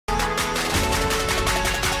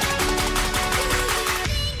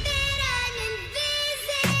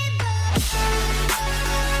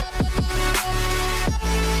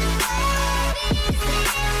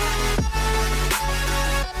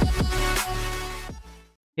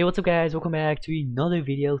Hey, what's up guys, welcome back to another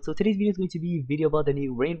video. So today's video is going to be a video about the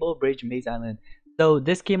new Rainbow Bridge Maze Island. So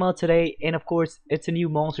this came out today, and of course it's a new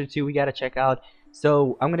monster too we gotta check out.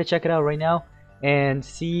 So I'm gonna check it out right now and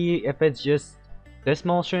see if it's just this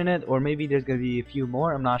monster in it, or maybe there's gonna be a few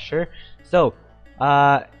more, I'm not sure. So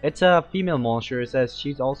it's a female monster. It says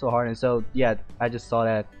she's also hardened, so yeah, I just saw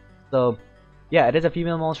that. So yeah, it is a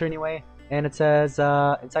female monster anyway. And it says,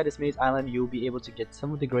 inside this maze island, you'll be able to get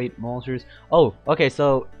some of the great monsters. Oh, okay,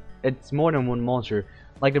 so it's more than one monster.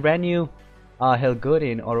 Like the brand new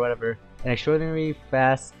Helgudin or whatever, an extraordinary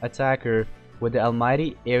fast attacker with the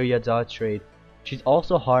almighty area dodge trait. She's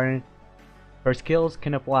also hardened. Her skills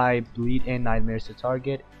can apply bleed and nightmares to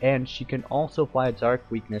target, and she can also apply dark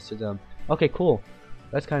weakness to them. Okay, cool.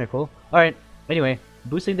 That's kind of cool. Alright, anyway,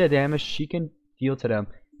 boosting the damage she can deal to them.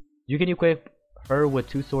 You can equip her with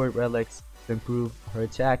 2 sword relics to improve her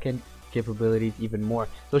attack and capabilities even more.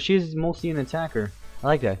 So she's mostly an attacker. I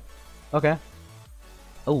like that. Okay.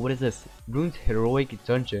 Oh, what is this? Rune's Heroic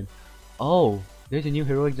Dungeon. Oh, there's a new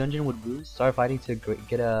Heroic Dungeon with runes. Start fighting to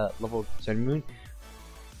get a level 10 rune.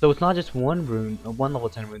 So it's not just one rune, one level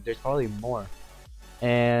 10 rune. There's probably more.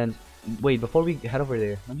 And wait, before we head over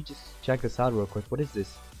there, let me just check this out real quick. What is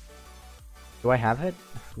this? Do I have it?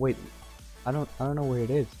 Wait, I don't know where it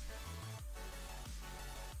is.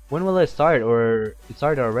 When will it start, or it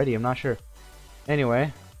started already? I'm not sure.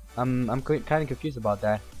 Anyway, I'm kind of confused about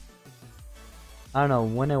that. I don't know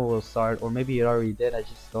when it will start, or maybe it already did. I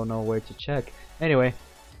just don't know where to check. Anyway,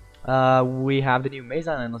 we have the new maze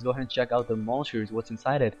island. Let's go ahead and check out the monsters. What's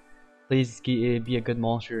inside it? Please be a good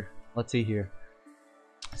monster. Let's see here.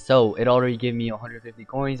 So it already gave me 150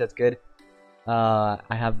 coins. That's good.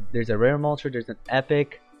 There's a rare monster. There's an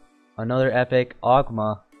epic, another epic,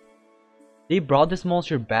 Ogma. They brought this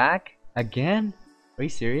monster back again? Are you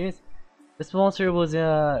serious? This monster was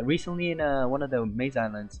recently in one of the maze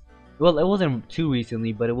islands. Well, it wasn't too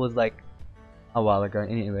recently, but it was like a while ago.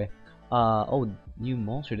 Anyway, oh, new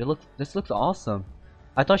monster. This looks awesome.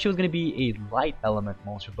 I thought she was gonna be a light element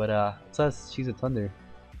monster, but it says she's a thunder.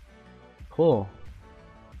 Cool.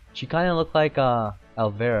 She kind of looked like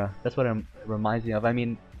Alvera. That's what it reminds me of. I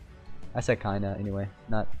mean, I said kinda anyway,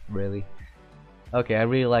 not really. Okay, I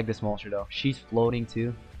really like this monster though. She's floating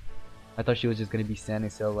too. I thought she was just gonna be standing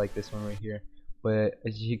still like this one right here, but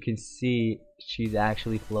as you can see, she's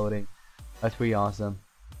actually floating. That's pretty awesome.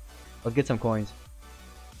 Let's get some coins.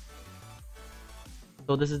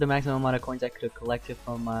 So this is the maximum amount of coins I could have collected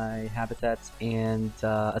from my habitats, and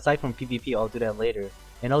aside from PvP, I'll do that later.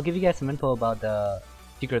 And I'll give you guys some info about the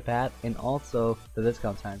secret path and also the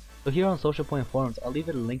discount times. So here on Social Point Forums, I'll leave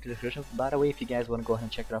a link to the description. By the way, if you guys want to go ahead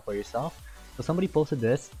and check it out for yourself. So somebody posted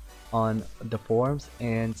this on the forums,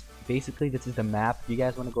 and basically this is the map. If you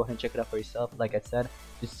guys want to go ahead and check it out for yourself, like I said,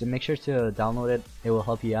 just to make sure to download it. It will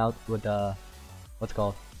help you out with what's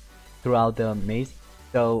called throughout the maze.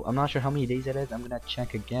 So I'm not sure how many days it is. I'm gonna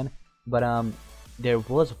check again, but there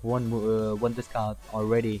was one discount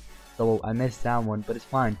already, so I missed that one, but it's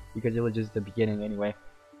fine because it was just the beginning anyway.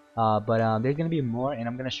 There's gonna be more, and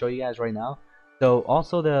I'm gonna show you guys right now. So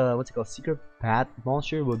also the secret path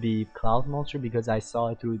monster will be cloud monster, because I saw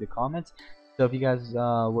it through the comments. So if you guys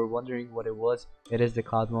were wondering what it was, it is the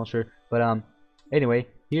cloud monster. But anyway,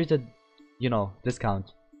 here's the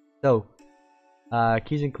discount. So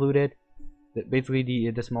keys included. Basically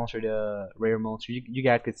this monster, the rare monster. You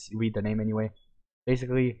guys could read the name anyway.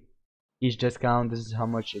 Basically each discount, this is how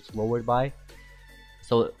much it's lowered by.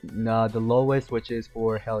 So the lowest, which is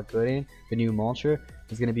for Helgudin, the new monster,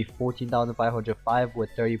 is going to be 14,505 with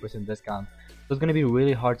 30% discount. So it's going to be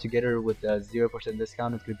really hard to get her with a 0%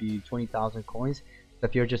 discount. It's going to be 20,000 coins. So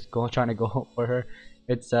if you're just trying to go for her,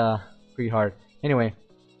 it's pretty hard. Anyway,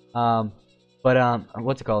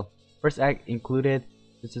 what's it called? First act included.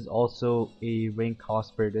 This is also a rank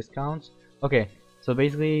cost per discount. Okay, so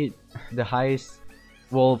basically the highest,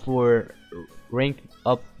 well, for rank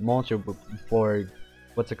up monster for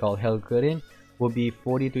what's it called, Helgudin, will be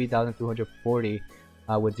 43,240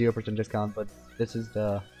 with 0% discount, but this is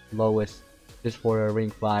the lowest just for a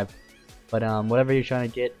rank 5. But whatever you're trying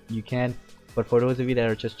to get, you can. But for those of you that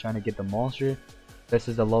are just trying to get the monster, this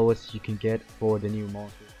is the lowest you can get for the new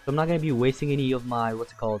monster. So I'm not gonna be wasting any of my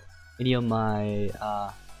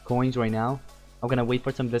coins right now. I'm gonna wait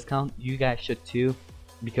for some discount. You guys should too,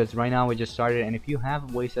 because right now we just started, and if you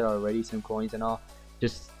have wasted already some coins and all,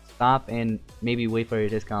 just stop and maybe wait for your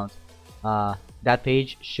discounts. That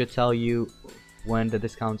page should tell you when the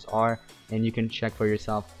discounts are, and you can check for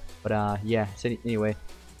yourself. But yeah, so anyway,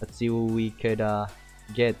 let's see what we could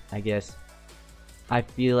get. I guess I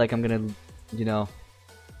feel like I'm gonna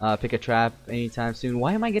pick a trap anytime soon.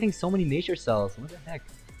 Why am I getting so many nature cells? What the heck?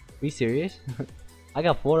 Are you serious? I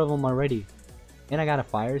got 4 of them already. And I got a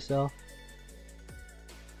fire cell.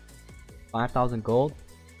 5,000 gold.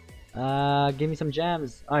 Give me some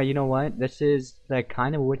gems. Alright, you know what? This is like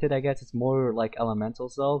kind of worth it, I guess. It's more like elemental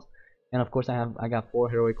cells. And of course I got 4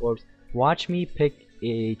 heroic orbs. Watch me pick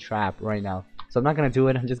a trap right now. So I'm not gonna do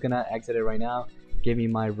it. I'm just gonna exit it right now. Give me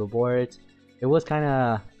my rewards. It was kind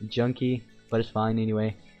of junky, but it's fine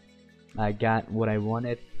anyway. I got what I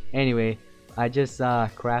wanted. Anyway, I just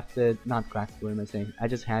not crafted, what am I saying? I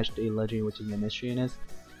just hashed a legendary, which is a mischievous.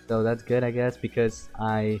 So that's good, I guess, because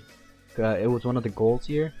it was one of the goals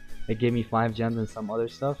here. It gave me 5 gems and some other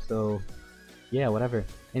stuff, so yeah, whatever.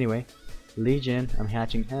 Anyway, Legion, I'm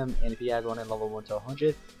hatching him, and if he has one at level 1 to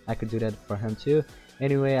 100, I could do that for him too.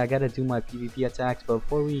 Anyway, I gotta do my PvP attacks, but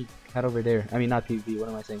before we head over there, I mean not PvP, what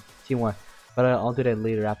am I saying? Team 1. But I'll do that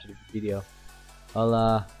later after the video.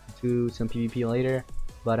 I'll do some PvP later,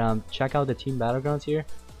 but check out the team battlegrounds here.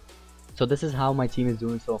 So this is how my team is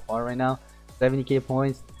doing so far right now. 70k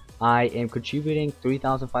points. I am contributing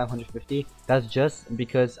 3,550. That's just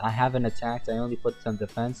because I haven't attacked. I only put some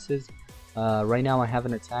defenses. Right now I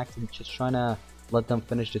haven't attacked. I'm just trying to let them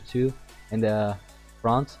finish the 2 in the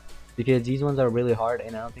front, because these ones are really hard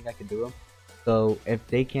and I don't think I can do them. So if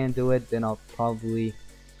they can't do it, then I'll probably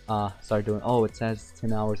start doing. Oh, it says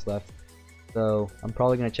 10 hours left. So I'm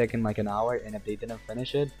probably gonna check in like an hour, and if they didn't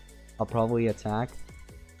finish it, I'll probably attack.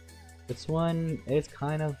 This one is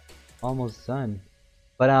kind of almost done,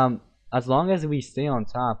 but as long as we stay on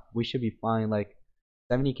top, we should be fine. Like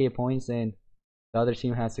 70k points, and the other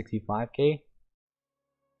team has 65k.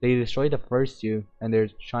 They destroyed the first 2, and they're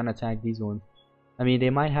trying to attack these ones. I mean, they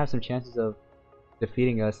might have some chances of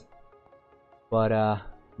defeating us, but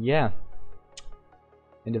yeah.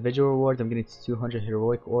 Individual rewards, I'm getting 200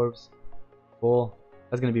 heroic orbs. Cool.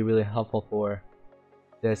 That's gonna be really helpful for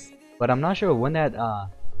this, but I'm not sure when that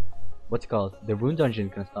what's it called, the rune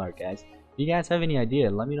dungeon can start, guys. If you guys have any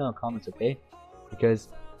idea, let me know in the comments, okay? Because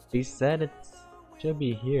they said it should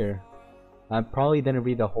be here. I probably didn't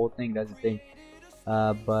read the whole thing, that's the thing,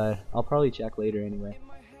 but I'll probably check later anyway.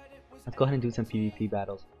 Let's go ahead and do some PvP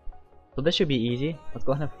battles. So this should be easy. Let's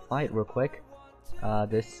go ahead and fight real quick.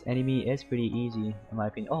 This enemy is pretty easy in my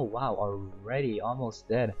opinion. Oh wow, already almost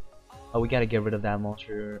dead. Oh, we gotta get rid of that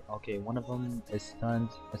monster. Okay, one of them is stunned.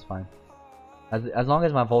 That's fine. As long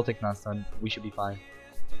as my Voltic's not stunned, we should be fine.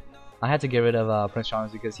 I had to get rid of Prince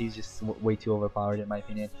Charming because he's just way too overpowered in my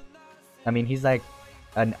opinion. I mean, he's like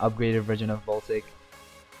an upgraded version of Voltic.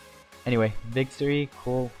 Anyway, victory,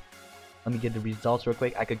 cool. Let me get the results real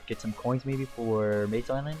quick. I could get some coins maybe for Maze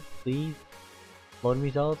Island, please. Loading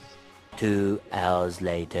results. 2 hours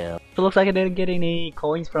later. So it looks like I didn't get any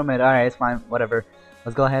coins from it. Alright, it's fine, whatever.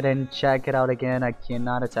 Let's go ahead and check it out again. I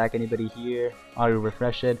cannot attack anybody here. I'll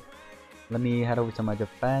refresh it. Let me head over to my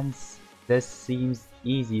defense. This seems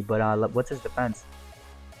easy, but what's his defense?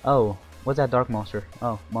 Oh, what's that dark monster?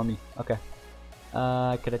 Oh, mummy. Okay.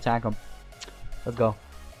 I could attack him. Let's go.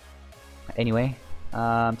 Anyway,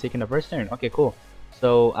 I'm taking the first turn. Okay, cool.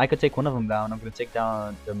 So I could take one of them down. I'm gonna take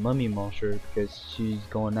down the mummy monster because she's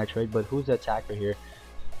going next, right? But who's the attacker here?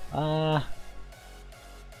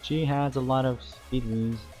 She has a lot of speed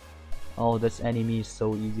wounds. Oh, this enemy is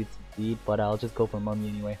so easy to beat, but I'll just go for mummy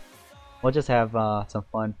anyway. We'll just have some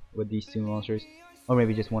fun with these 2 monsters, or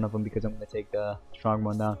maybe just one of them because I'm gonna take the strong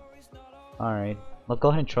one down. All right, let's go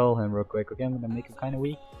ahead and troll him real quick. Okay, I'm gonna make him kind of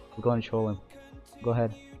weak. We'll go ahead and troll him. Go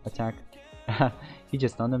ahead, attack. He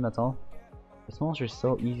just stunned him. That's all. This monster is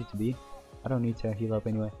so easy to beat. I don't need to heal up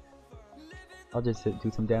anyway. I'll just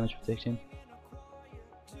do some damage protection.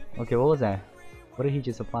 Okay, what was that? What did he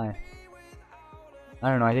just apply? I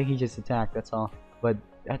don't know. I think he just attacked. That's all. But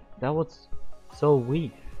that was so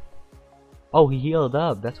weak. Oh, he healed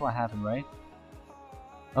up. That's what happened, right?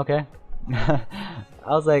 Okay. I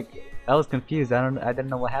was confused. I didn't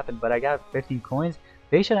know what happened. But I got 15 coins.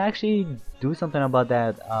 They should actually do something about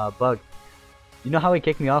that bug. You know how he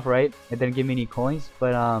kicked me off, right? It didn't give me any coins.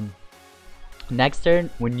 But next turn,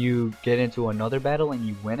 when you get into another battle and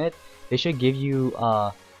you win it, they should give you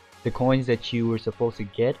the coins that you were supposed to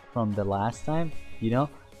get from the last time. You know,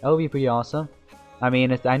 that would be pretty awesome. I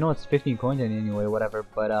mean, I know it's 15 coins anyway, whatever,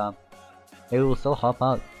 but it will still help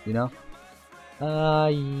out, you know.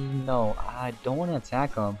 No, I don't want to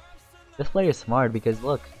attack him. This player is smart because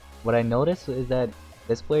look, what I noticed is that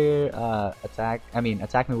this player attacked me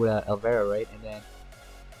with a Elvira, right? And then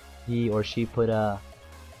he or she put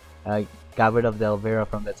got rid of the Elvira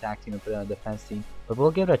from the attack team and put it on the defense team. But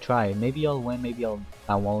we'll give it a try. Maybe I'll win, maybe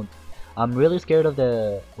I won't. I'm really scared of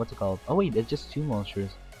the, what's it called? Oh wait, it's just 2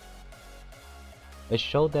 monsters. It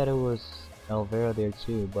showed that it was Elvira there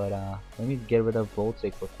too, but let me get rid of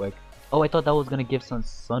Voltic real quick. Oh, I thought that was gonna give some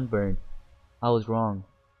sunburn. I was wrong.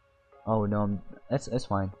 Oh no, that's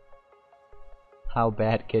fine. How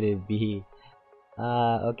bad could it be?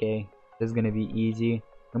 Okay, this is gonna be easy.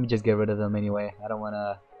 Let me just get rid of them anyway. I don't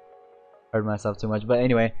wanna hurt myself too much. But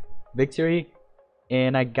anyway, victory.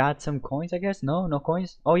 And I got some coins, I guess. No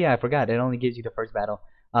coins. Oh yeah, I forgot. It only gives you the first battle.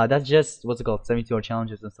 That's just what's it called, 72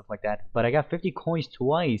 challenges and stuff like that. But I got 50 coins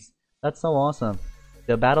twice. That's so awesome.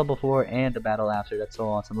 The battle before and the battle after. That's so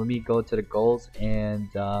awesome. Let me go to the goals and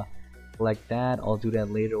collect that. I'll do that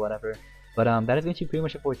later, whatever. But that is going to be pretty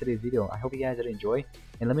much it for today's video. I hope you guys did enjoy,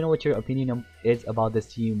 and let me know what your opinion is about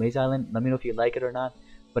this TU Maze Island. Let me know if you like it or not.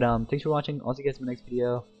 But thanks for watching. I'll see you guys in the next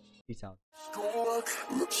video. Peace out.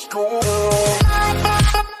 Let's go.